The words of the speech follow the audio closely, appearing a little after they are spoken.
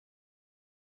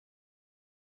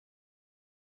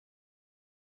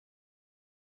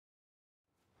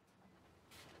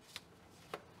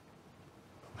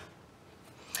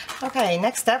Okay,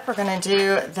 next up we're going to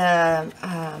do the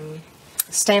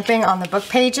stamping on the book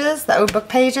pages, the old book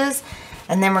pages,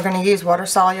 and then we're going to use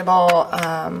water-soluble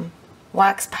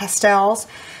wax pastels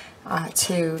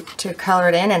to color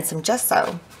it in, and some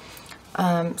gesso.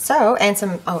 And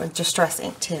some, distress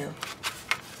ink too.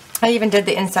 I even did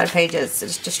the inside pages,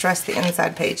 just distress the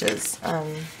inside pages,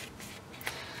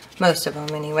 most of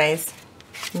them anyways.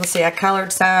 You'll see I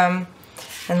colored some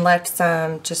and left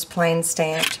some just plain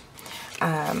stamped.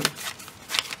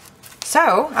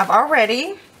 So I've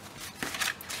already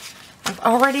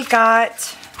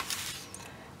got,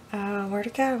 where'd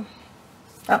it go?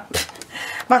 Oh,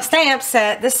 my stamp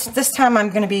set. This time I'm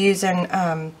going to be using,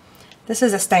 this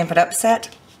is a Stamp It Up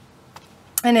set,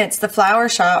 and it's the Flower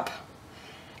Shop,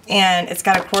 and it's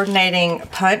got a coordinating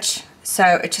punch,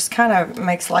 so it just kind of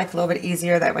makes life a little bit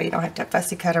easier. That way you don't have to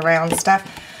fussy cut around stuff.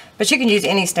 But you can use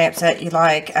any stamp set you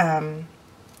like.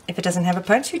 If it doesn't have a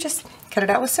punch, you just cut it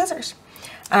out with scissors.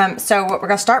 So what we're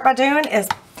going to start by doing is,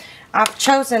 I've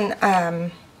chosen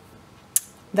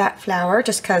that flower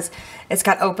just because it's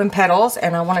got open petals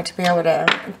and I want it to be able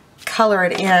to color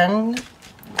it in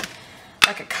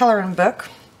like a coloring book.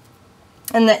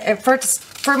 And for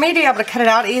me to be able to cut it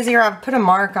out easier, I've put a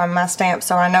mark on my stamp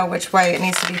so I know which way it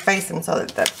needs to be facing, so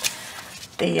that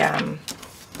the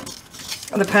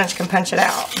punch can punch it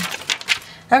out.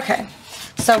 Okay,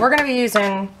 so we're going to be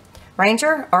using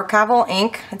Ranger Archival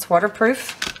ink. It's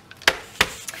waterproof.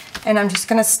 And I'm just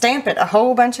going to stamp it a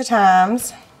whole bunch of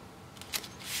times.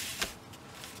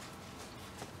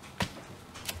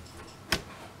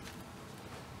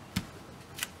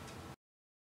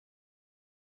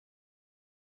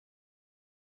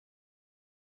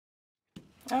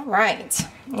 Alright,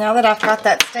 now that I've got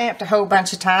that stamped a whole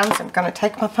bunch of times, I'm going to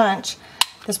take my punch.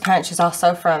 This punch is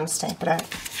also from Stamp It Up.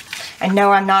 And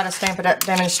no, I'm not a Stamp It Up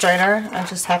demonstrator. I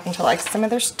just happen to like some of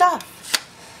their stuff.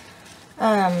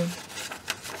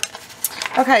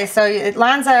 Okay, so it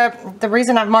lines up. The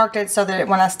reason I've marked it so that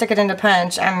when I stick it into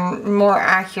punch, I'm more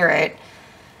accurate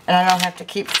and I don't have to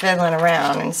keep fiddling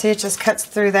around. And see, it just cuts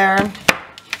through there.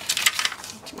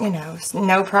 You know,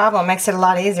 no problem. Makes it a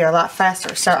lot easier, a lot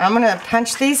faster. So I'm going to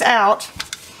punch these out.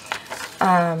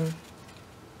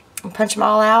 Punch them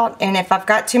all out, and if I've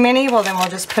got too many, well then we'll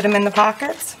just put them in the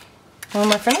pockets when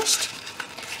we're finished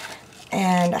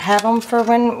and have them for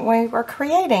when we are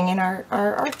creating in our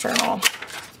art journal.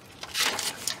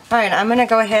 Alright, I'm going to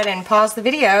go ahead and pause the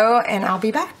video and I'll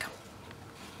be back.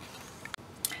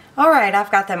 Alright,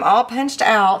 I've got them all punched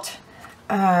out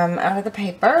of the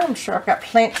paper. I'm sure I've got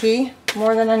plenty,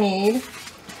 more than I need.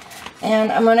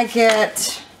 And I'm going to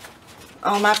get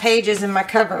all my pages in my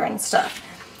cover and stuff.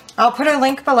 I'll put a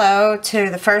link below to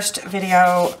the first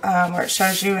video where it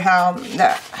shows you how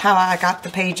I got the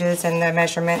pages and the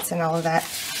measurements and all of that,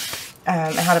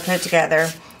 and how to put it together.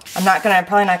 I'm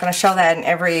probably not gonna show that in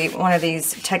every one of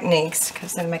these techniques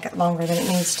because it'll make it longer than it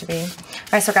needs to be.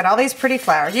 Alright, so I got all these pretty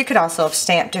flowers. You could also have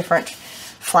stamped different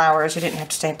flowers. You didn't have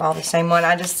to stamp all the same one.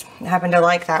 I just happen to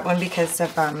like that one because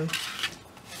of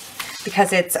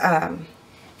it's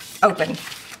open.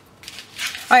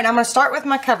 Alright, I'm gonna start with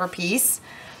my cover piece.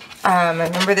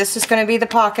 Remember, this is going to be the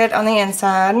pocket on the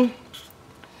inside, and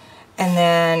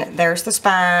then there's the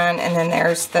spine, and then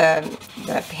there's the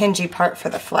hingy part for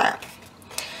the flap.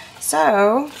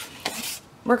 So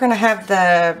we're going to have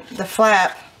the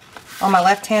flap on my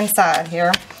left hand side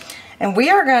here, and we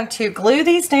are going to glue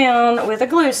these down with a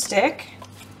glue stick.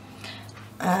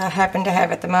 I happen to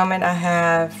have, at the moment, I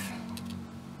have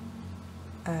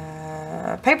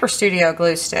a Paper Studio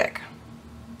glue stick.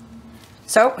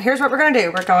 So here's what we're going to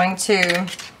do. We're going to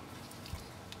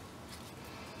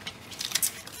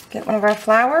get one of our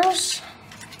flowers.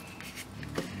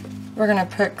 We're going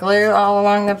to put glue all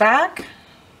along the back.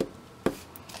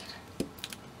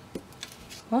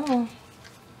 Oh,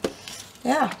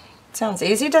 yeah, sounds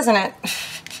easy, doesn't it?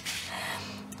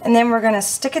 And then we're going to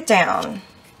stick it down.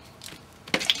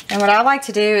 And what I like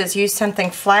to do is use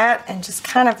something flat and just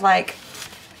kind of like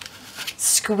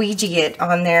squeegee it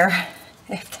on there,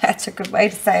 if that's a good way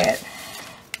to say it,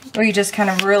 where you just kind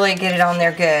of really get it on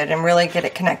there good and really get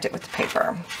it connected with the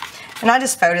paper. And I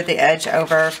just folded the edge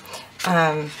over.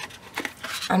 I'm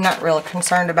not real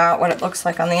concerned about what it looks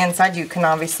like on the inside. You can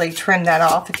obviously trim that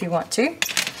off if you want to.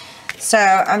 So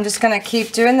I'm just going to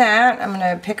keep doing that. I'm going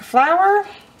to pick a flower,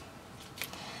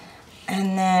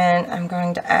 and then I'm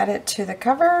going to add it to the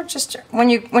cover. Just when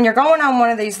you're going on one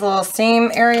of these little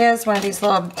seam areas, one of these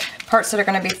little parts that are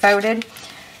going to be folded,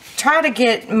 try to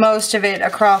get most of it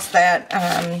across that,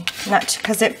 not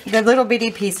because the little bitty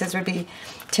pieces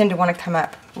tend to want to come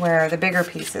up where the bigger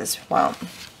pieces won't.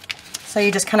 So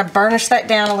you just kind of burnish that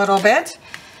down a little bit,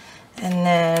 And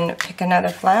then pick another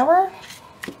flower.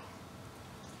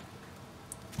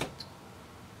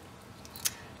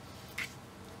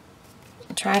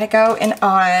 Try to go in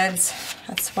odds.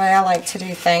 That's the way I like to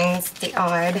do things. The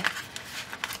odd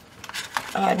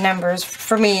numbers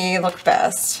for me look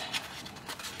best.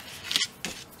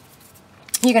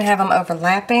 You can have them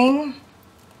overlapping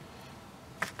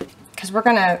because we're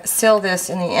going to seal this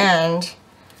in the end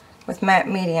with matte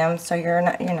medium, so you're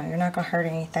not going to hurt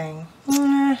anything.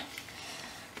 I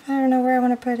don't know where I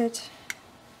want to put it.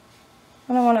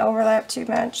 I don't want to overlap too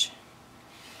much.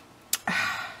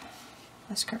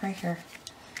 Let's go right here.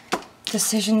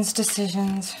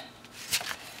 Decisions.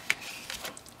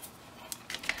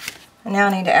 And now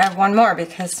I need to add one more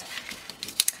because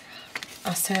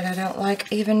I said I don't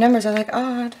like even numbers, I like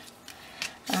odd.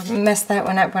 I messed that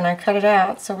one up when I cut it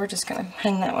out, so we're just going to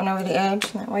hang that one over the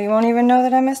edge, and that way you won't even know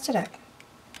that I messed it up.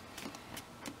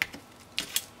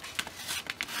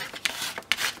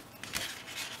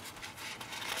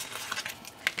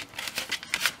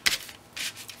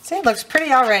 See, it looks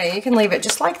pretty already. You can leave it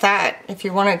just like that if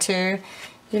you wanted to. You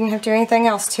didn't have to do anything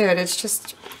else to it. It's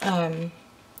just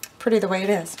pretty the way it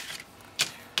is.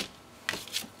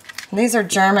 These are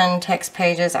German text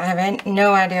pages. I have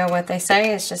no idea what they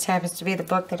say. It just happens to be the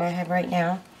book that I have right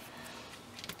now.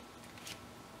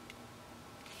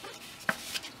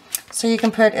 So you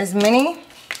can put as many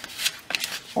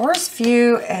or as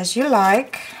few as you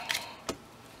like.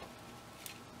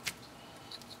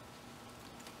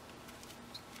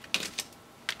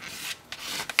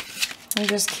 You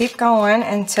just keep going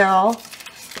until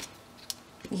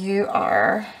you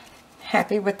are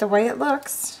happy with the way it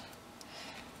looks.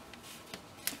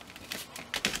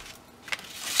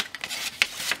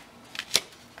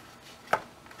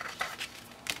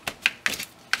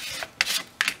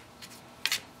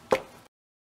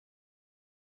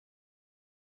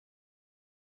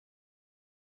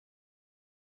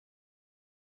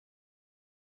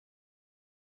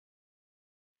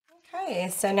 Okay,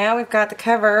 so now we've got the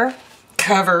cover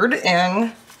covered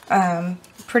in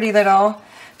pretty little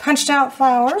punched out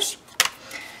flowers.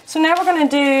 So now we're going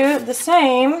to do the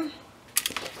same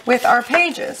with our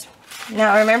pages.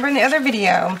 Now remember in the other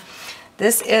video,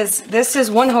 this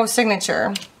is one whole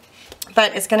signature,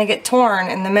 but it's going to get torn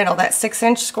in the middle. That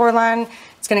 6-inch score line,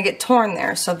 it's going to get torn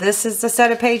there. So this is the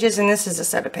set of pages and this is a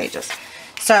set of pages.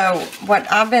 So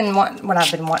what I've been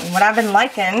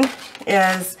liking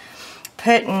is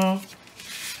putting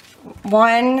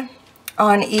one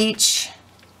on each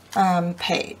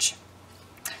page.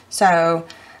 So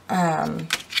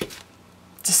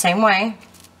it's the same way.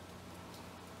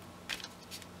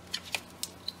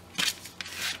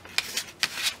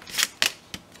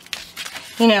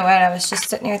 You know what, I was just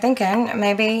sitting here thinking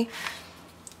maybe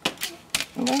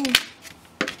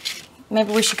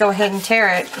we should go ahead and tear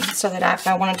it so that if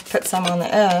I wanted to put some on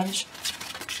the edge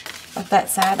of that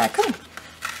side, I could.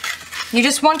 You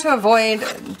just want to avoid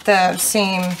the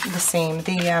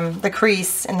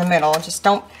crease in the middle. Just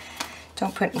don't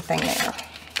put anything there.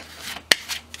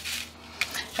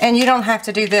 And you don't have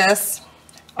to do this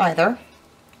either.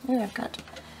 Ooh, I've got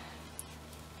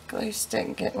glue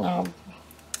stick getting all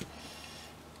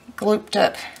glooped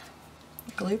up.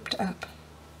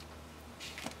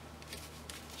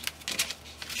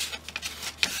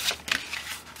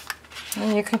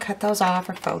 And you can cut those off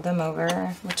or fold them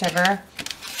over, whichever.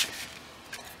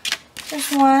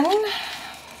 There's one.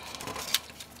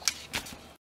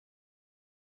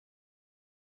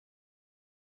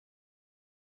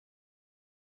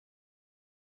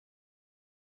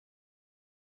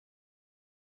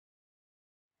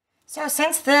 So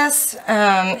since this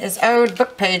is owed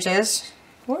book pages,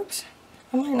 whoops,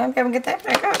 I might not be able to get that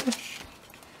back up.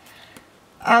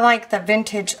 I like the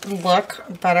vintage look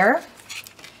better.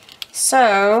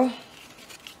 So,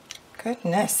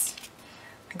 goodness.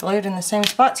 I glued in the same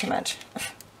spot too much.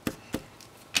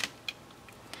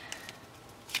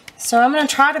 So I'm going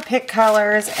to try to pick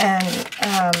colors and,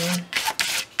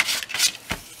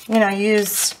 you know,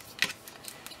 use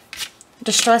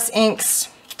distress inks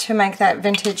to make that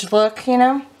vintage look, you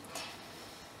know,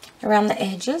 around the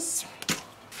edges.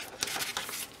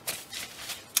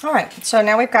 Alright, so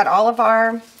now we've got all of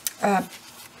our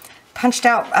punched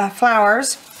out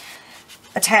flowers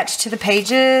attached to the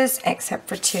pages, except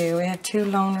for two. We have two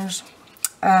loners,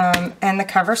 and the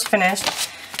cover's finished.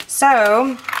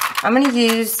 So I'm going to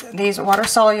use these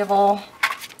water-soluble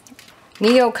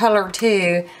Neo Color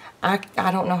 2. I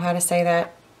don't know how to say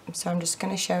that, so I'm just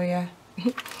going to show you.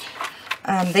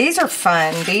 These are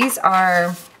fun. These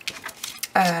are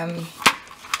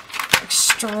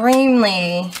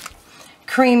extremely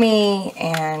creamy,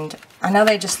 and I know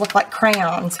they just look like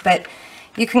crayons, but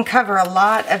you can cover a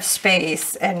lot of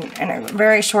space in a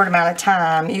very short amount of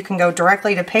time. You can go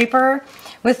directly to paper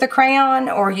with the crayon,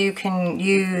 or you can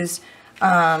use,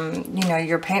 you know,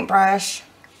 your paintbrush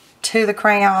to the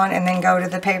crayon and then go to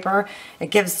the paper. It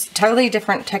gives totally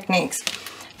different techniques.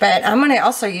 But I'm going to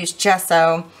also use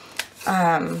gesso,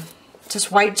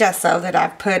 just white gesso that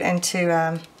I've put into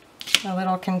a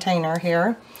little container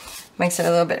here. Makes it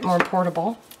a little bit more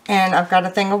portable. And I've got a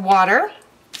thing of water.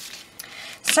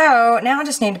 So now I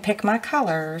just need to pick my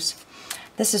colors.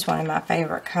 This is one of my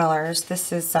favorite colors.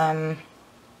 This is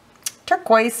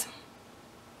turquoise.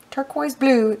 Turquoise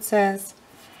blue, it says.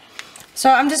 So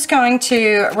I'm just going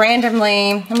to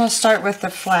randomly, I'm going to start with the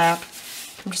flap.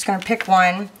 I'm just going to pick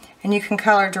one, and you can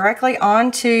color directly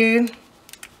onto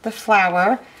the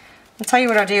flower. I'll tell you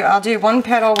what I'll do. I'll do one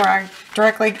petal where I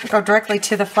go directly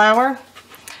to the flower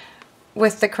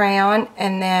with the crayon,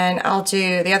 and then I'll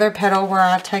do the other petal where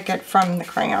I take it from the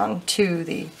crayon to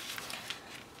the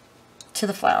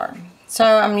flower. So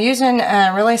I'm using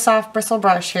a really soft bristle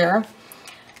brush here,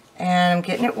 and I'm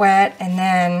getting it wet, and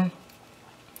then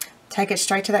take it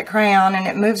straight to that crayon, and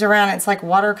it moves around. It's like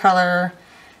watercolor.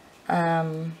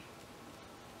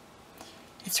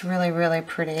 It's really, really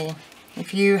pretty.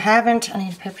 If you haven't, I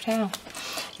need a paper towel.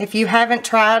 If you haven't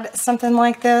tried something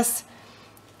like this,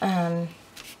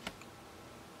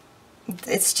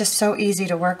 it's just so easy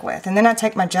to work with. And then I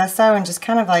take my gesso and just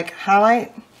kind of like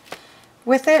highlight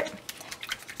with it.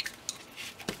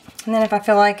 And then if I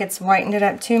feel like it's whitened it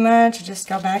up too much, I just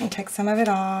go back and take some of it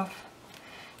off.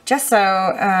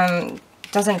 Gesso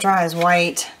doesn't dry as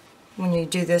white when you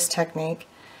do this technique.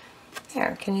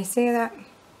 Here, can you see that?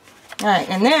 Alright,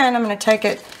 and then I'm going to take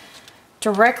it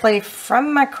directly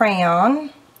from my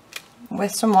crayon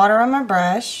with some water on my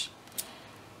brush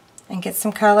and get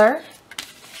some color,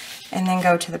 and then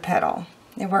go to the petal.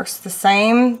 It works the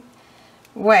same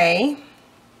way.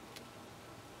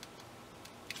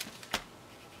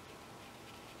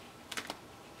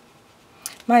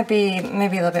 Might be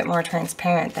maybe a little bit more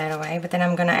transparent that way, but then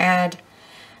I'm going to add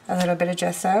a little bit of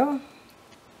gesso.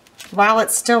 While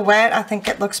it's still wet, I think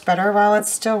it looks better while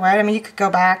it's still wet. I mean, you could go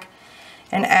back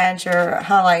and add your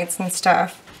highlights and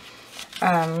stuff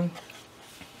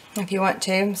if you want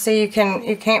to. So you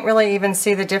can't really even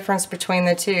see the difference between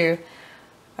the two,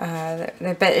 but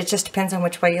it just depends on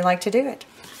which way you like to do it.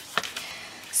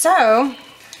 So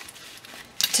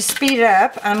to speed it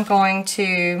up, I'm going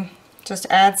to just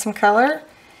add some color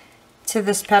to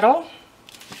this petal,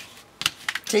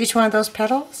 to each one of those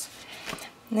petals.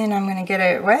 And then I'm going to get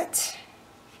it wet,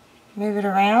 move it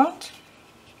around.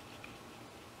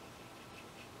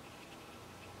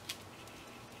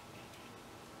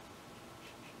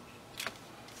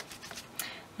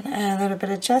 I'm going to add a little bit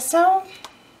of gesso.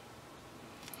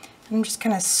 I'm just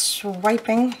kind of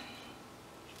swiping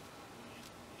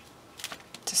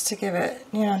just to give it,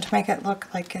 you know, to make it look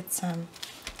like it's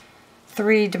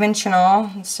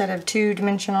three-dimensional instead of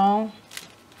two-dimensional.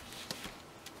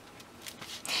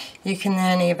 You can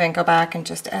then even go back and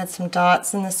just add some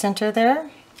dots in the center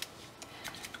there.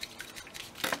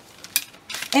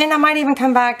 And I might even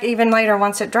come back even later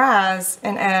once it dries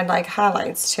and add like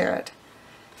highlights to it.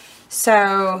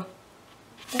 So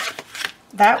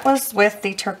that was with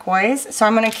the turquoise. So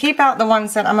I'm going to keep out the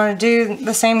ones that I'm going to do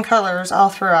the same colors all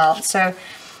throughout. So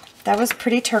that was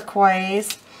pretty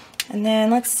turquoise. And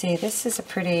then let's see, this is a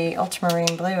pretty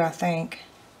ultramarine blue, I think.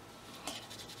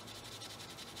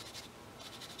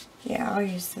 Yeah, I'll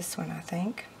use this one, I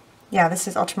think. Yeah, this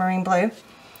is ultramarine blue.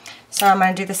 So I'm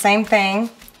going to do the same thing.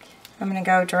 I'm going to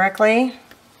go directly.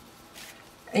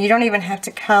 You don't even have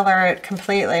to color it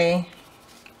completely.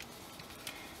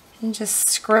 You can just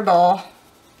scribble,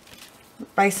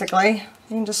 basically.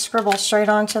 You can just scribble straight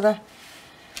onto that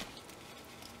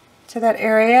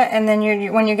area, and then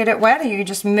when you get it wet, you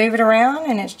just move it around,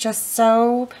 and it's just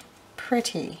so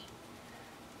pretty.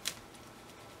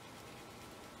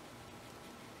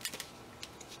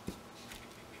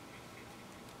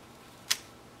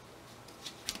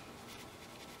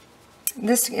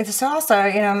 This also,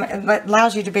 you know, it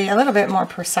allows you to be a little bit more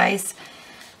precise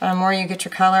where you get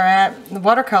your color at. The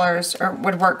watercolors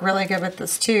would work really good with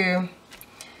this too.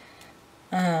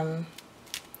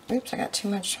 Oops, I got too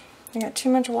much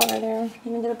water there. Let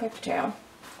me get a paper towel.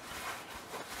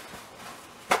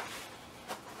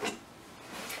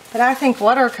 But I think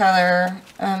watercolor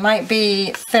might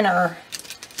be thinner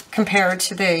compared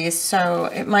to these, so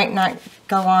it might not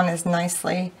go on as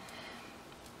nicely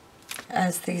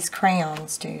as these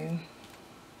crayons do.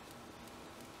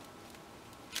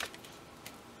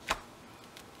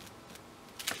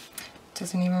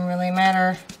 Doesn't even really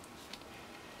matter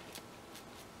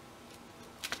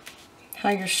how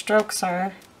your strokes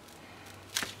are.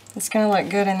 It's going to look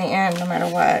good in the end no matter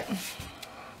what.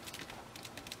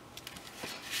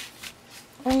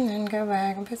 And then go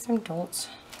back and put some dots.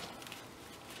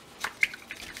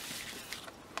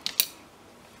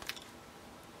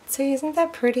 See, isn't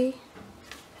that pretty?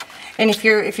 And if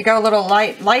you go a little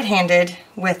light-handed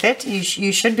with it,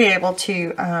 you should be able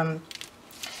to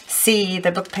see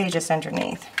the book pages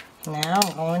underneath. Now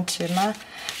I'm going to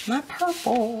my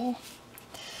purple.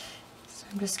 So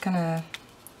I'm just gonna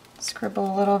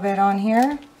scribble a little bit on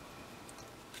here.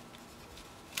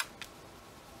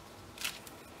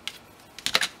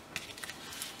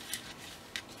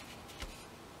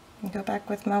 And go back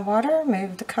with my water,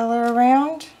 move the color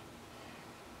around.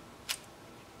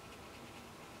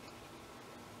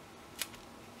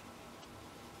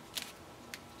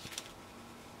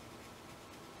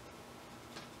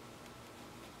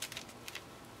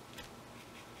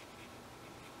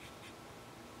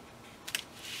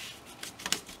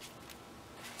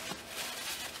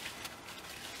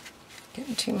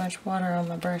 Getting too much water on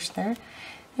my brush there.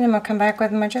 And I'm going to come back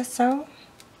with my gesso.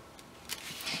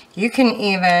 You can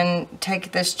even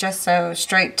take this gesso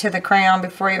straight to the crayon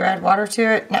before you add water to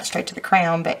it. Not straight to the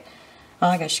crayon, but, well,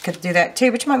 I guess you could do that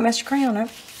too, but you might mess your crayon up.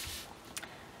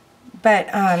 But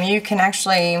you can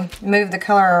actually move the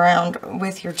color around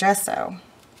with your gesso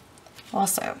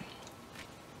also.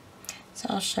 So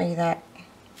I'll show you that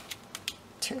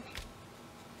too.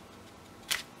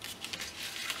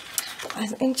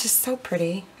 It's just so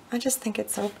pretty. I just think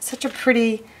it's such a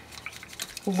pretty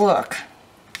look.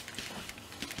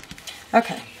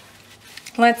 Okay,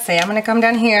 let's see. I'm going to come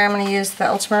down here. I'm going to use the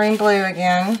ultramarine blue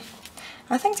again.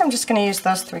 I think I'm just going to use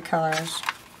those three colors.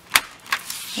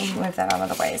 Move that out of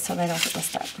the way so they don't get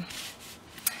messed up.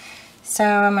 So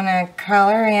I'm going to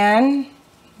color in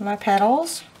my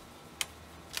petals.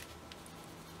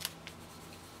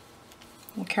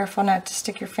 Be careful not to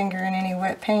stick your finger in any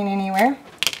wet paint anywhere.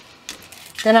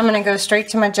 Then I'm going to go straight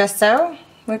to my gesso.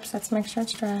 Whoops, let's make sure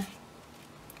it's dry.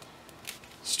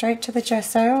 Straight to the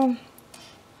gesso.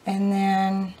 And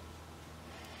then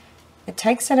it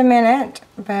takes it a minute,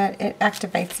 but it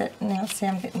activates it. Now see,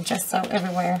 I'm getting gesso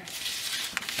everywhere.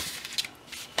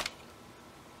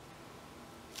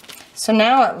 So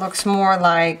now it looks more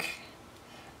like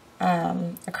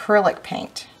acrylic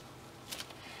paint.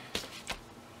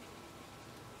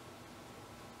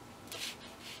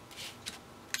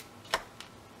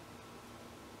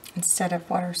 Instead of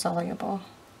water soluble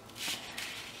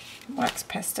wax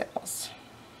pastels.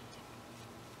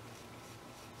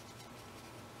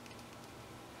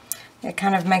 It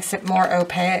kind of makes it more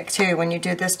opaque too when you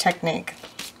do this technique.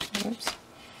 Oops.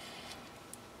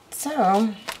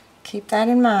 So keep that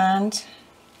in mind.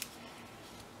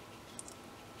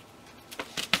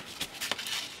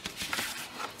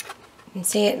 And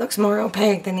see, it looks more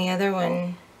opaque than the other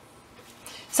one.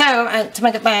 So to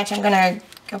make it match, I'm going to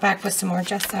go back with some more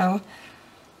gesso.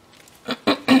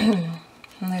 I'm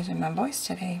losing my voice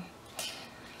today.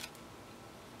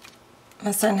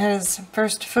 My son had his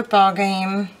first football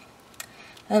game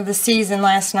of the season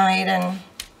last night and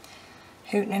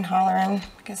hooting and hollering.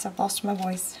 I guess I've lost my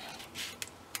voice.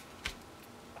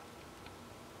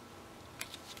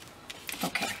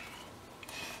 Okay.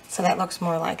 So that looks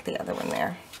more like the other one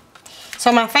there.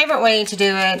 So my favorite way to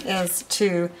do it is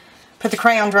to put the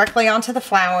crayon directly onto the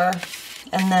flower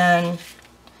and then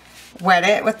wet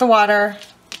it with the water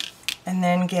and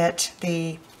then get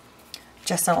the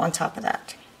gesso on top of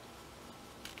that.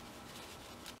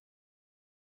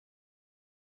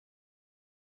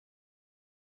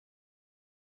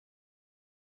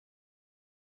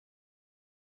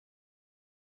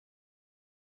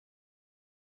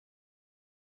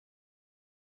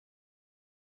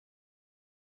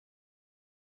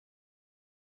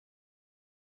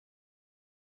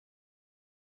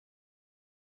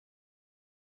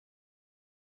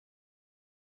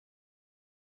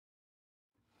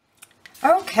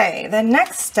 Okay, the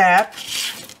next step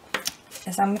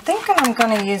is I'm thinking I'm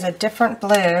going to use a different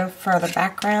blue for the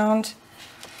background.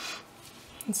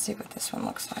 Let's see what this one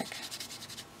looks like.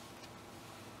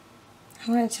 I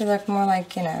want it to look more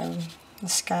like, you know, the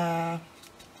sky.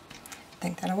 I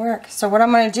think that'll work. So what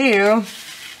I'm going to do,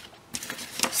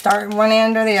 start one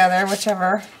end or the other,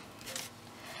 whichever,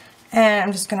 and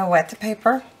I'm just going to wet the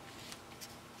paper.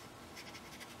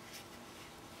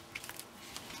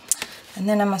 And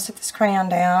then I'm going to set this crayon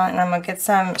down and I'm going to get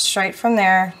some straight from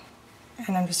there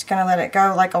and I'm just going to let it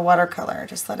go like a watercolor.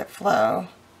 Just let it flow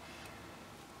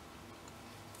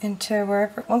into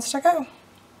wherever it wants to go.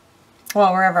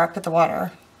 Well, wherever I put the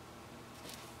water.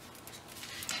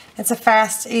 It's a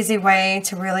fast, easy way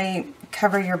to really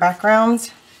cover your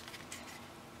backgrounds.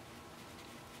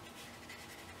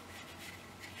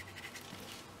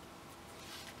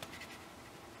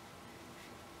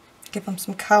 give them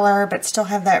some color, but still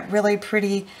have that really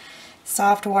pretty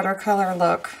soft watercolor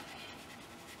look.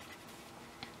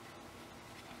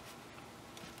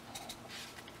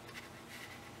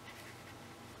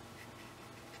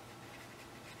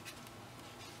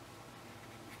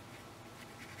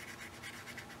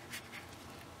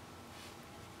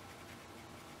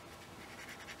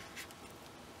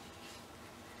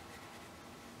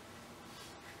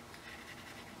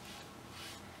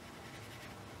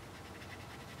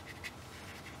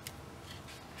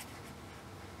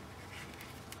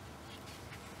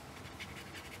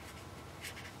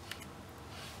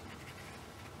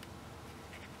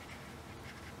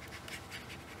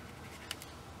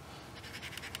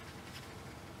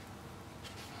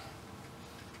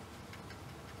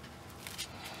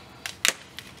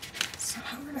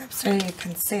 So you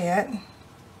can see it.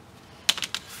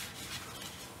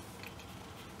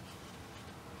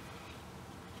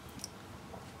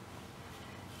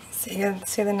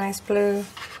 See the nice blue?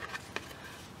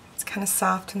 It's kind of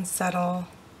soft and subtle.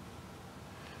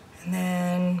 And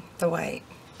then the white.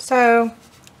 So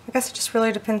I guess it just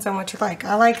really depends on what you like.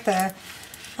 I like the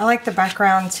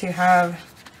background to have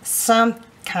some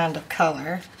kind of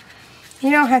color.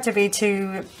 You don't have to be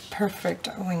too perfect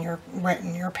when you're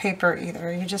wetting your paper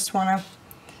either. You just want to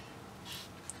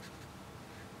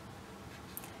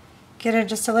get it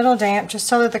just a little damp, just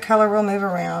so that the color will move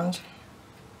around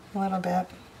a little bit.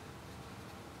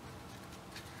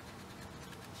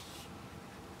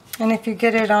 And if you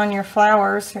get it on your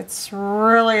flowers, it's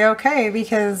really okay,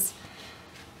 because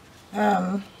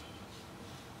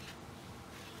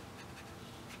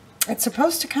it's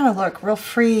supposed to kind of look real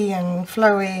free and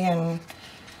flowy and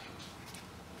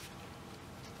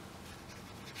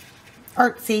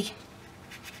artsy.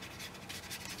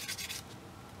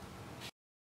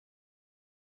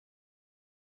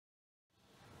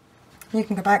 You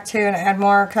can go back to and add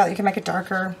more color. You can make it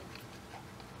darker.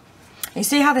 You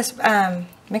see how this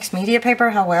mixed media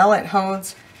paper, how well it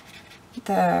holds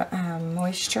the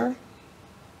moisture?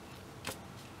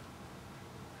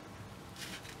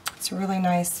 It's a really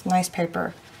nice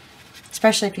paper,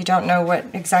 especially if you don't know what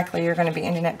exactly you're going to be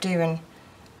ending up doing.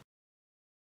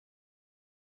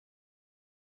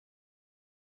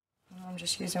 I'm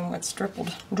just using what's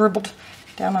dribbled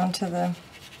down onto the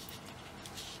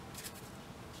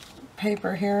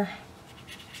paper here.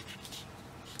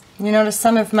 You notice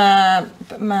some of my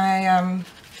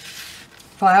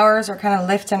flowers are kind of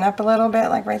lifting up a little bit,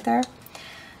 like right there.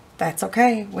 That's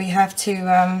okay. We have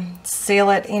to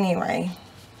seal it anyway.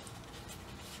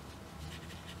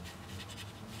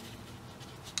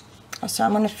 So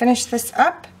I'm going to finish this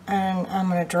up and I'm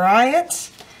going to dry it,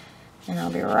 and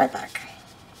I'll be right back.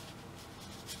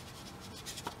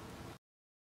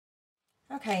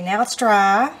 Okay, now it's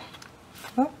dry.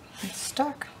 Oh, it's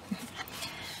stuck.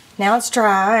 Now it's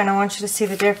dry, and I want you to see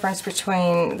the difference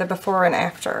between the before and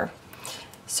after.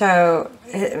 So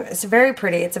it's very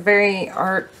pretty. It's a very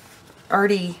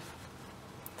artsy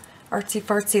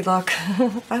fartsy look.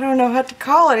 I don't know how to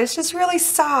call it. It's just really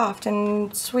soft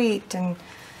and sweet, and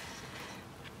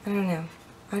I don't know.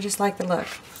 I just like the look.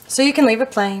 So you can leave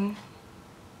it plain,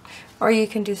 or you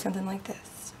can do something like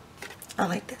this. I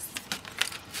like this.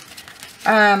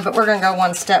 But we're going to go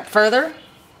one step further.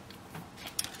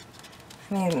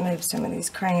 Let me move some of these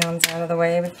crayons out of the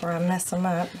way before I mess them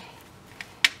up.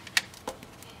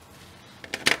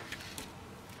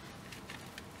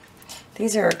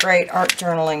 These are a great art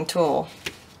journaling tool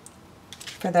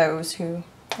for those who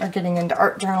are getting into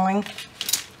art journaling.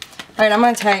 Alright, I'm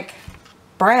going to take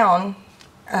brown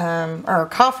or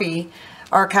coffee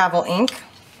archival ink,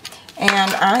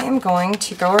 and I am going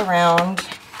to go around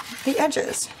the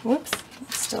edges. Whoops,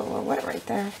 it's still a little wet right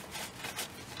there.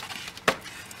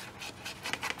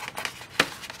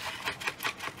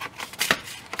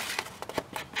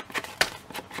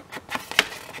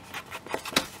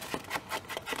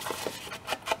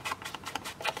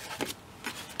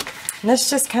 And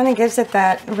this just kind of gives it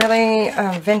that really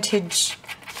vintage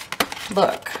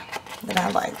look that I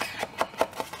like.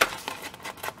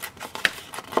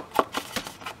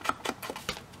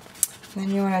 And then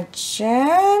you want to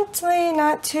gently,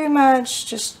 not too much,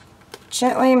 just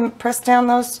gently press down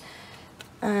those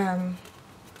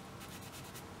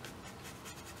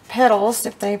petals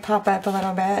if they pop up a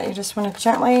little bit. You just want to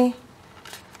gently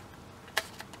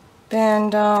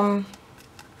bend.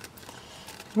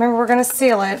 Remember, we're going to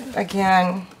seal it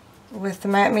again with the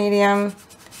matte medium,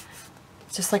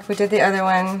 just like we did the other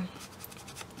one.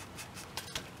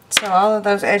 So all of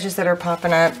those edges that are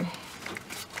popping up,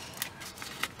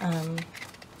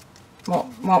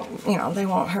 won't, you know, they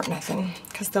won't hurt nothing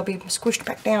because they'll be squished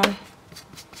back down.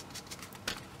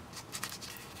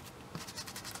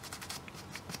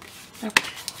 Okay.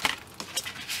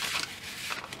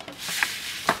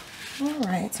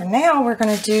 Alright, so now we're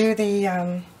going to do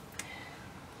the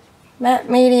matte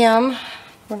medium.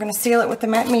 We're going to seal it with the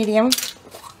matte medium.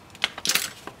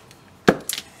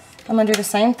 I'm going to do the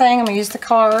same thing. I'm going to use the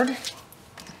card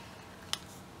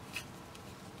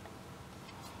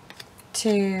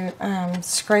to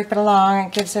scrape it along.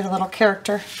 It gives it a little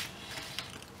character.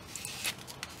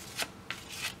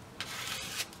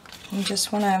 You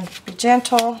just want to be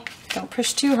gentle. Don't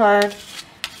push too hard.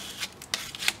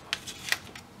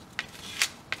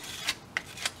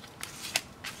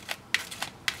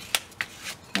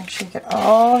 Make sure you get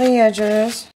all the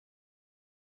edges.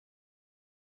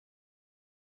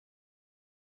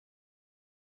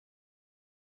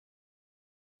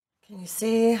 Can you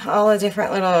see all the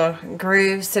different little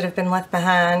grooves that have been left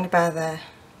behind by the...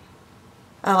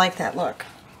 I like that look.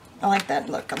 I like that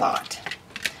look a lot.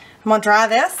 I'm going to dry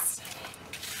this.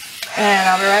 And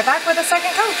I'll be right back with a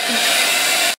second coat.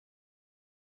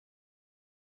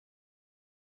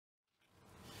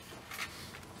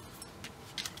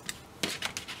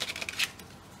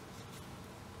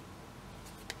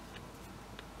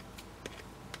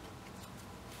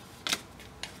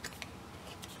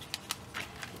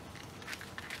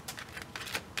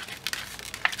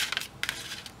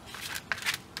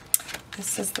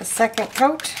 This is the second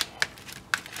coat.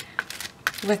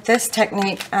 With this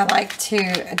technique, I like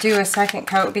to do a second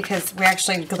coat because we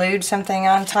actually glued something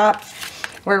on top.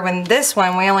 Where when this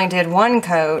one, we only did one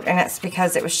coat, and it's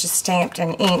because it was just stamped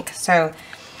in ink. So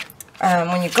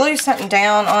when you glue something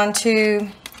down onto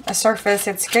a surface,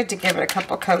 it's good to give it a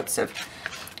couple coats of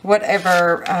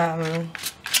whatever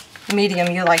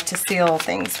medium you like to seal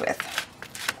things with.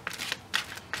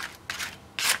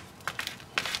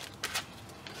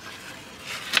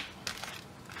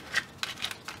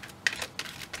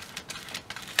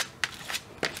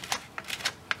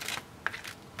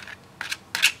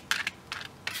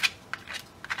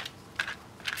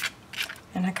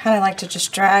 And I kind of like to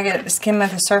just drag it, skim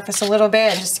of the surface a little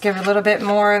bit, just to give it a little bit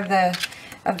more of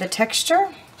the texture.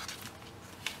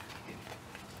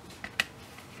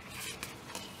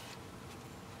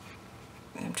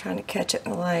 I'm trying to catch it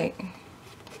in the light.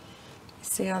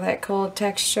 See all that cool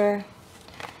texture?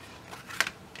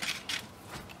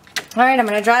 Alright, I'm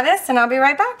going to dry this and I'll be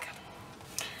right back.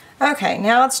 Okay,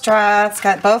 now it's dry. It's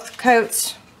got both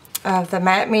coats of the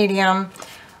matte medium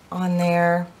on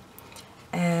there.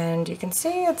 And you can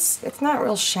see it's not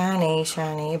real shiny,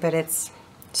 but it's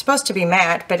supposed to be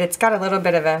matte, but it's got a little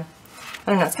bit of a, I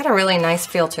don't know, it's got a really nice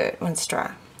feel to it when it's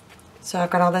dry. So I've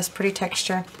got all this pretty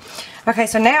texture. Okay,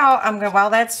 so now I'm going, while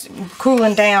that's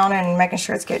cooling down and making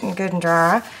sure it's getting good and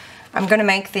dry, I'm going to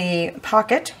make the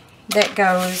pocket that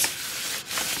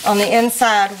goes on the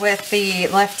inside with the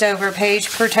leftover page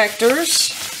protectors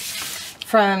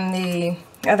from the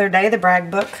other day, the brag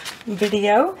book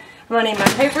video. I'm going to need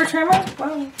my paper trimmer.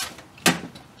 Whoa.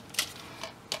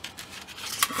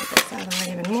 Let's get this out of the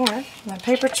way even more. My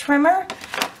paper trimmer.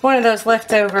 One of those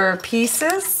leftover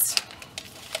pieces.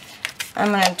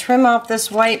 I'm going to trim off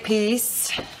this white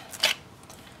piece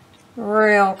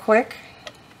real quick.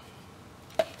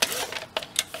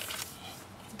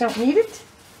 Don't need it.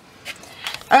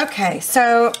 Okay,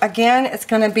 so again, it's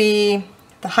going to be,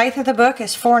 the height of the book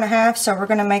is 4.5, so we're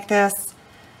going to make this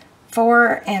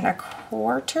 4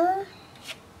 1/4.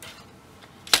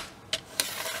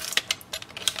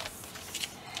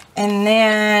 And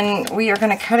then we are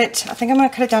going to cut it, I think I'm going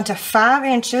to cut it down to 5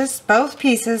 inches, both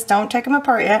pieces, don't take them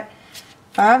apart yet,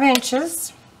 5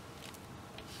 inches.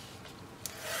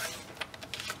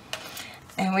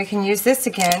 And we can use this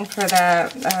again for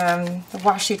the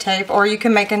washi tape, or you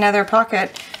can make another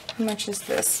pocket. How much is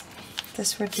this?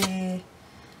 This would be,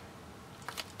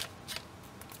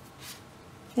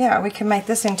 yeah, we can make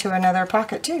this into another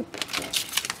pocket too.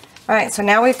 Alright, so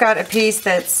now we've got a piece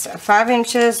that's 5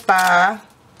 inches by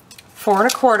 4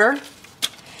 1/4.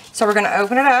 So we're going to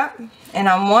open it up, and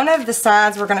on one of the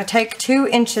sides we're going to take 2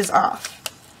 inches off.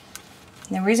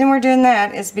 And the reason we're doing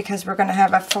that is because we're going to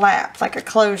have a flap, like a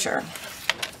closure.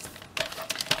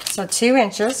 So 2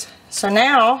 inches. So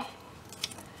now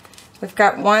we've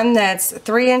got one that's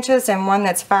 3 inches and one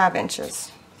that's 5 inches.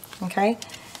 Okay?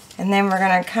 And then we're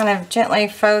going to kind of gently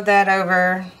fold that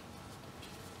over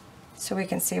so we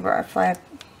can see where our flap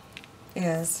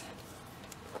is.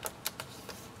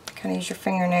 Kind of use your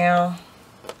fingernail.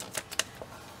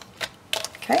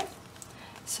 Okay?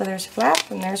 So there's a flap,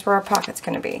 and there's where our pocket's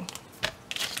going to be.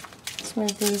 Let's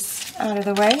move these out of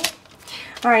the way.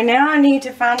 Alright, now I need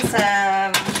to find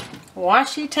some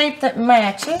washi tape that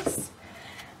matches.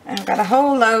 I've got a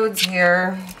whole loads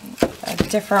here of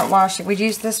different washi. We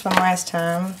used this one last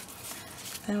time.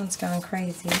 That one's gone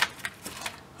crazy.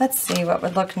 Let's see what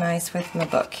would look nice with my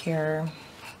book here.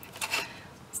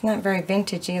 It's not very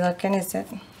vintagey looking, is it?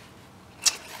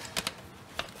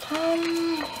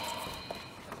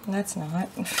 That's not.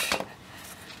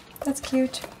 That's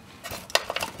cute.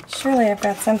 Surely I've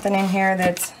got something in here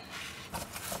that's...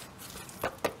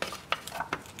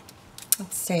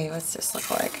 Let's see, what's this look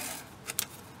like?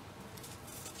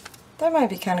 That might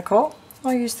be kind of cool.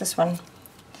 I'll use this one.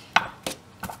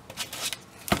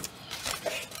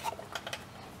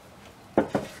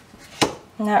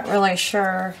 Not really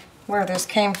sure where this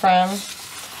came from.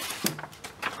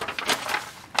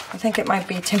 I think it might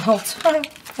be Tim Holtz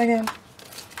again.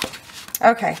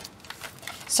 Okay,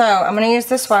 so I'm going to use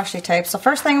this washi tape. So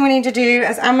first thing we need to do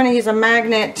is I'm going to use a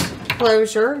magnet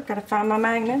closure. Got to find my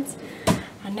magnets.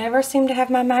 I never seem to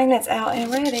have my magnets out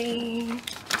and ready.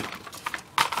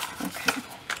 Okay.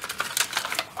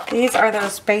 These are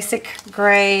those basic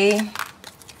gray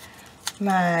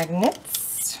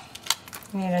magnets.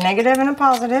 You need a negative and a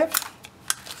positive.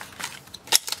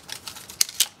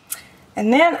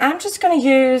 And then I'm just going to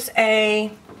use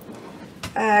a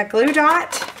glue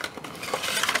dot.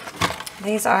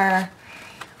 These are,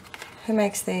 who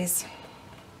makes these?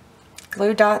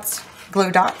 Glue Dots.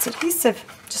 Glue Dots adhesive.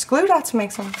 Just Glue Dots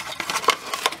makes them.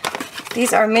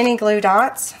 These are mini glue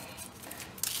dots.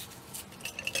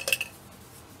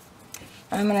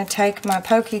 I'm going to take my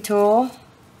pokey tool.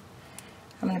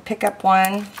 I'm going to pick up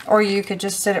one, or you could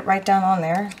just set it right down on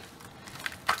there.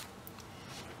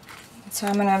 So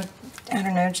I'm going to, I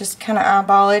don't know, just kind of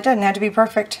eyeball it. It doesn't have to be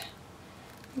perfect.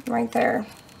 Right there.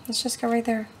 Let's just go right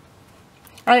there.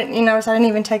 You notice I didn't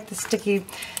even take the sticky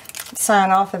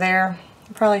sign off of there.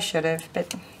 I probably should have,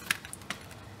 but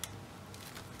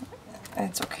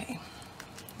it's okay.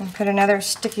 And put another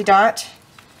sticky dot.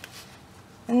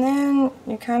 And then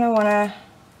you kind of want to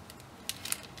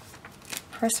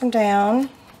press them down.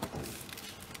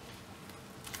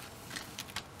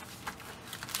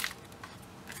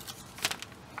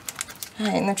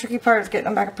 Alright, and the tricky part is getting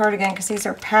them back apart again because these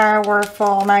are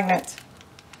powerful magnets.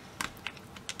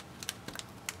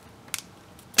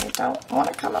 They don't want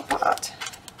to come apart.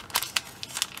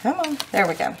 Come on. There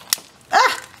we go.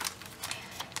 Ah!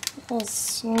 Little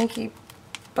sneaky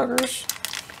buggers.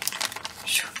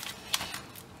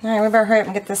 Alright, we better hurry up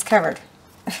and get this covered.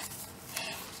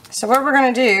 So what we're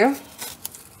going to do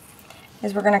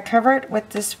is we're going to cover it with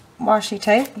this washi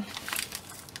tape.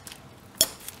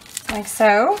 Like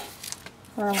so.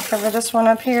 We're going to cover this one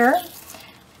up here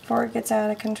before it gets out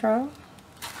of control.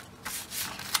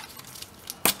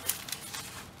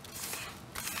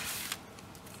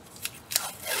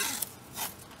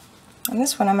 And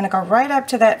this one I'm going to go right up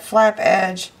to that flap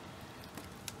edge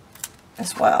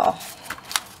as well.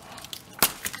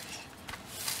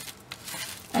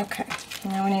 Okay,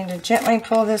 now we need to gently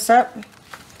pull this up.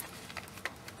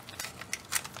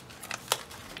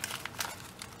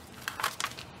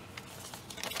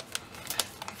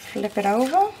 Flip it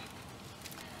over.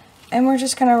 And we're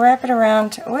just going to wrap it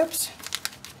around, whoops,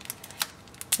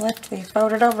 left the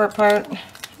folded over part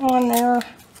on there.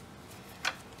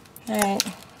 Alright.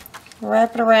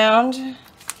 Wrap it around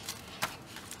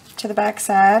to the back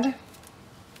side.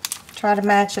 Try to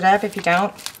match it up. If you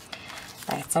don't,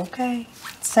 that's okay.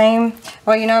 Same,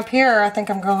 well, you know, up here I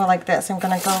think I'm going like this. I'm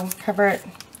going to go cover it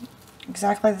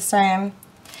exactly the same,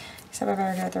 except I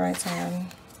better do it the right side.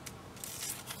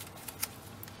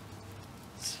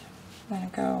 So I'm going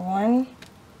to go one,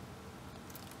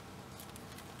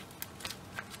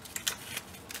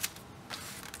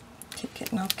 keep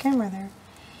getting off camera there.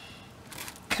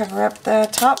 Cover up the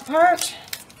top part,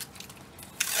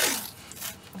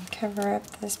 and cover up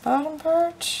this bottom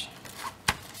part,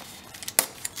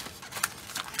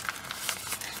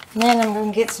 and then I'm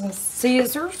going to get some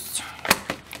scissors.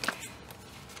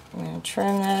 I'm going to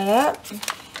trim that up.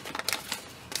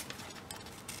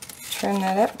 Trim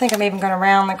that up. I think I'm even going to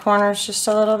round the corners just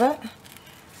a little bit.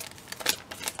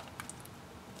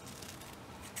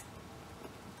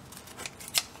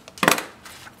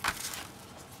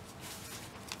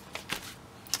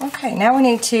 Okay, now we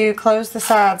need to close the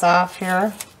sides off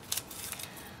here.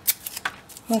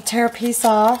 I'm going to tear a piece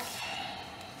off.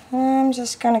 I'm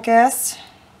just going to guess.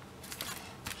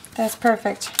 That's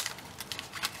perfect.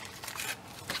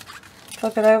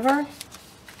 Flip it over.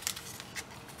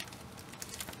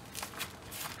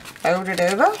 Fold it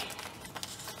over.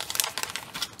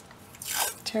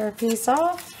 Tear a piece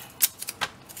off.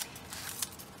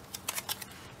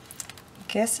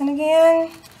 Guessing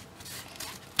again.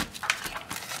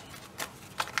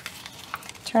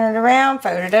 Turn it around,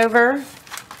 fold it over.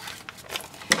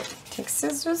 Take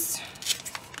scissors.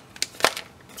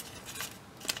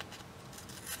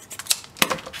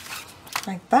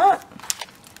 like that.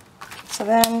 So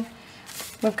then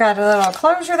we've got a little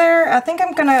closure there. I think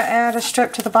I'm going to add a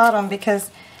strip to the bottom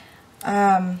because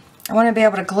I want to be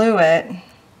able to glue it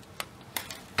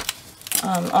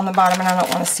on the bottom, and I don't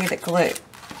want to see the glue.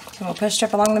 So we'll put a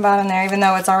strip along the bottom there, even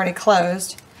though it's already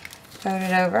closed. Fold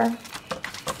it over.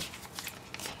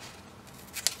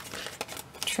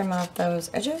 Trim off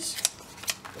those edges.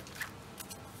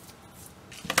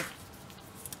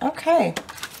 Okay,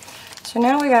 so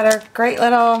now we got our great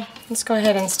little, let's go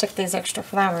ahead and stick these extra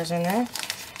flowers in there.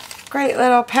 Great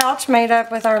little pouch made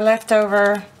up with our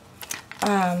leftover,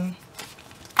 what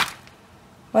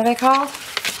are they called?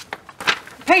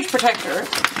 Page protector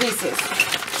pieces.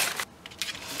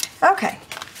 Okay,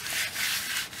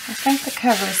 I think the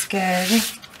cover's good.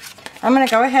 I'm going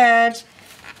to go ahead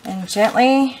and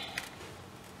gently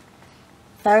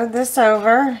fold this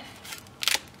over.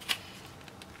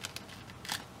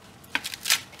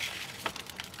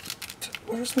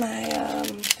 Where's my, I'm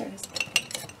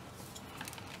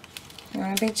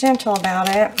going to be gentle about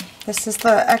it. This is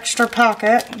the extra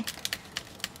pocket.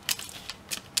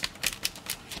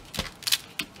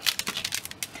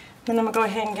 Then I'm going to go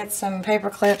ahead and get some paper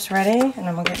clips ready, and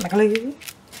I'm going to get my glue.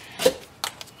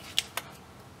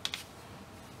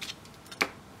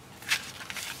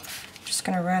 Just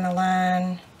going to run a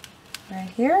line right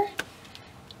here,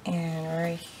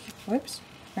 and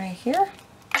right here.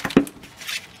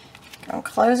 Gonna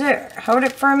close it, hold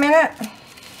it for a minute.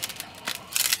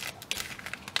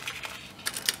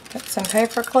 Put some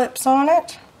paper clips on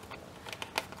it.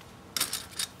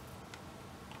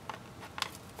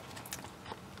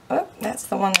 Oh, that's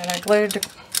the one that I glued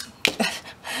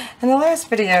in the last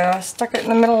video. I stuck it in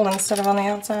the middle instead of on the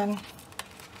outside.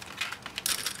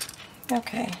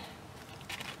 Okay.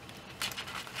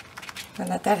 I'll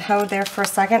let that hold there for a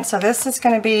second. So this is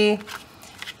going to be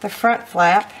the front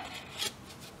flap.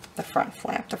 The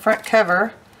front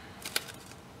cover.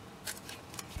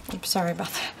 I'm sorry about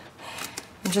that.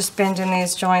 I'm just bending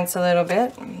these joints a little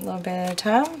bit at a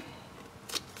time.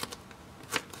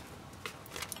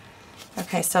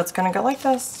 Okay, so it's going to go like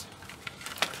this.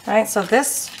 Alright, so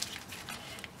this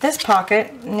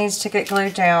pocket needs to get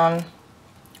glued down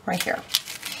right here.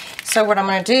 So what I'm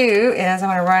going to do is I'm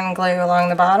going to run glue along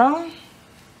the bottom,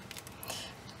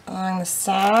 along the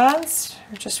sides,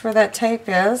 or just where that tape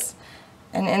is,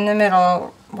 and in the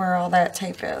middle where all that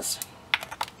tape is.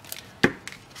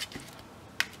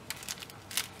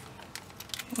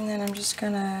 And then I'm just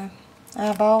going to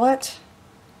eyeball it.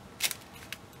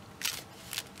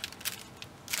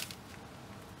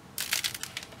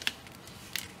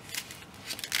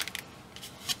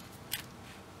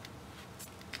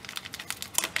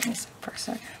 For a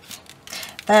second.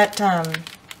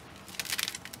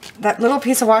 That little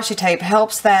piece of washi tape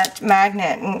helps that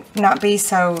magnet not be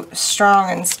so strong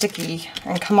and sticky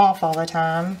and come off all the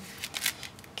time.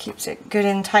 Keeps it good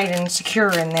and tight and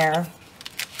secure in there.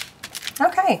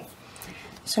 Okay,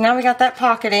 so now we got that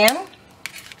pocket in.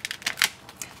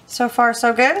 So far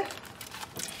so good.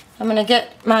 I'm going to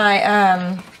get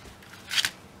my,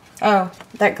 oh,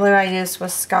 that glue I used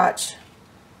was Scotch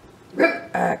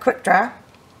Quick Dry.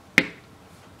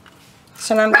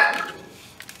 So now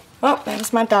oh, that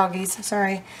was my doggies,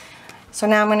 sorry. So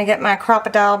now I'm going to get my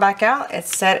crocodile back out.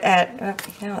 It's set at, oh,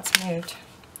 now it's moved.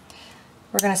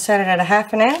 We're going to set it at a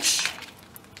 1/2 inch.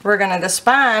 The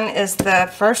spine is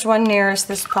the first one nearest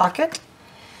this pocket.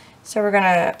 So we're going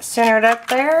to center it up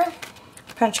there,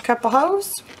 punch a couple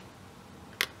holes.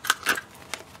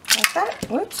 Like that,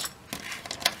 whoops.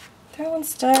 Throwing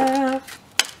stuff.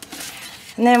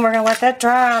 And then we're going to let that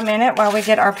dry a minute while we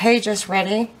get our pages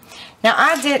ready. Now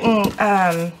I didn't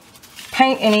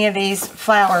paint any of these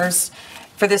flowers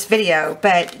for this video,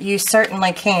 but you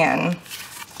certainly can.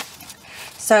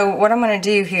 So what I'm going to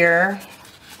do here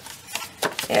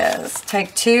is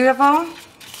take 2 of them,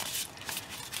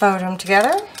 fold them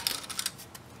together.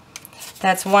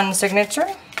 That's 1 signature.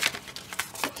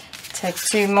 Take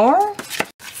 2 more,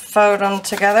 fold them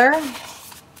together.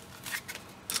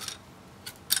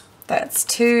 That's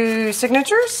 2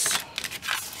 signatures.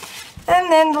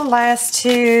 And then the last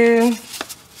 2,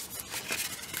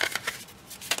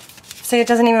 see, it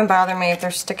doesn't even bother me if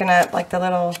they're sticking up, like the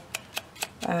little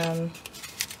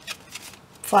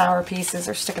flower pieces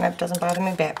are sticking up, doesn't bother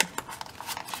me a bit.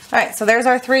 Alright, so there's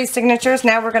our 3 signatures.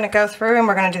 Now we're going to go through and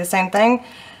we're going to do the same thing.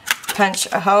 Punch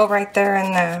a hole right there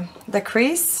in the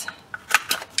crease.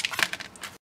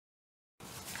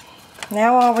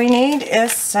 Now all we need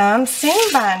is some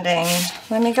seam binding.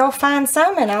 Let me go find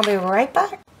some and I'll be right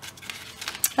back.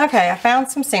 Okay, I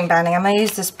found some seam binding. I'm going to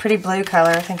use this pretty blue color.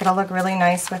 I think it'll look really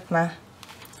nice with my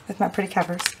pretty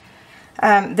covers.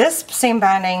 This seam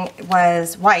binding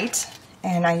was white,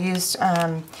 and I used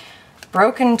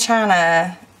Broken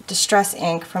China Distress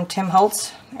ink from Tim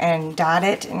Holtz and dyed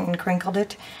it and crinkled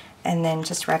it, and then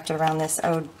just wrapped it around this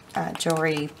old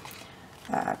jewelry.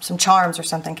 Some charms or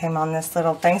something came on this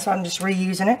little thing, so I'm just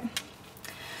reusing it.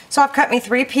 So I've cut me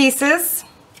 3 pieces.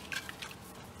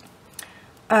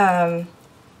 They're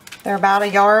about a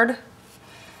yard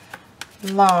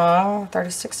long,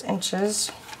 36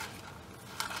 inches.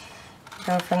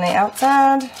 Go from the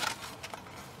outside.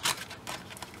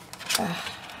 Oh,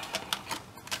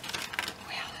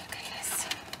 goodness.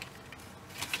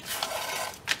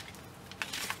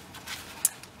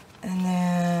 And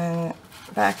then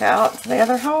back out to the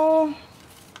other hole.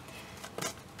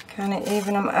 Kind of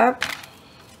even them up.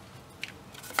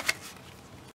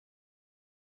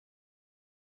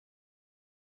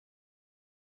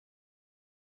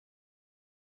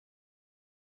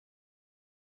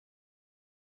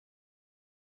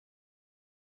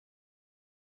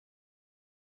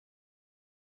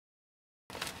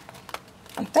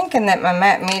 I'm thinking that my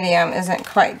matte medium isn't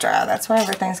quite dry. That's why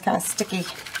everything's kind of sticky.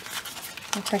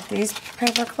 I'll take these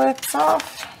paper clips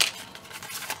off.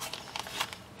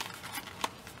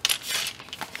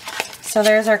 So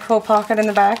there's our cool pocket in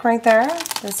the back right there.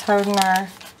 Just holding our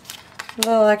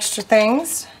little extra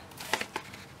things.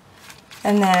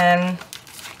 And then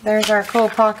there's our cool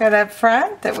pocket up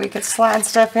front that we could slide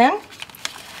stuff in.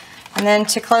 And then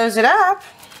to close it up,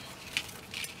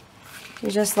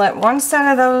 you just let one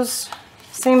set of those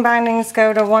seam bindings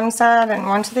go to one side and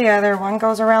one to the other. One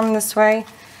goes around this way,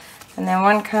 and then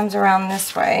one comes around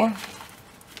this way.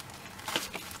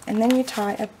 And then you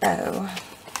tie a bow.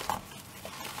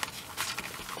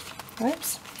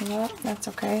 Whoops, well, that's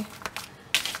okay.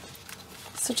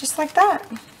 So just like that.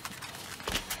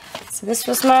 So this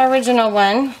was my original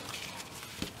one.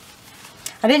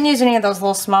 I didn't use any of those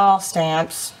little small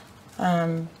stamps.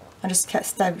 I just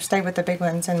stayed with the big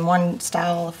ones and one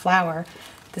style of flower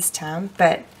this time,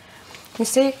 but you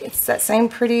see it's that same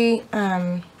pretty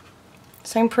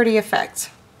effect.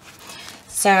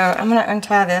 So I'm going to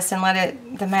untie this and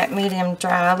let the matte medium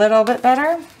dry a little bit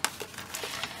better.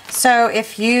 So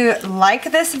if you like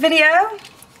this video,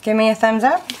 give me a thumbs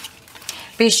up.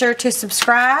 Be sure to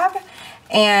subscribe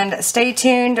and stay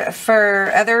tuned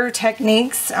for other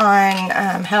techniques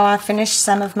on how I finish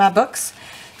some of my books.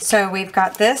 So we've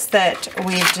got this that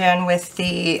we've done with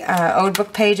the old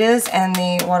book pages and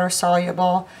the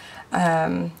water-soluble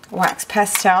wax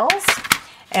pastels.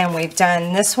 And we've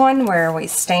done this one where we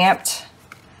stamped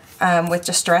with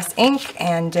Distress ink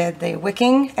and did the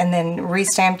wicking and then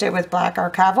restamped it with black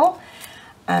archival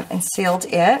and sealed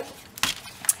it.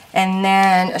 And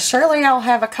then surely I'll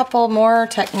have a couple more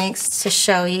techniques to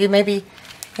show you. Maybe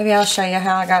I'll show you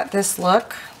how I got this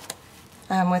look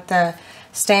with the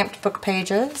stamped book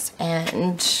pages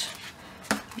and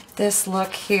this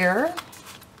look here.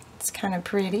 It's kind of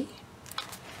pretty.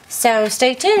 So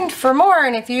stay tuned for more,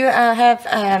 and if you have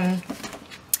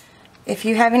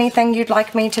anything you'd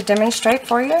like me to demonstrate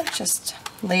for you, just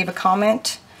leave a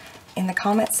comment in the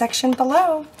comment section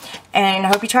below. And I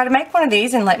hope you try to make one of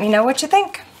these and let me know what you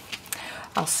think.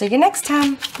 I'll see you next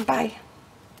time. Bye.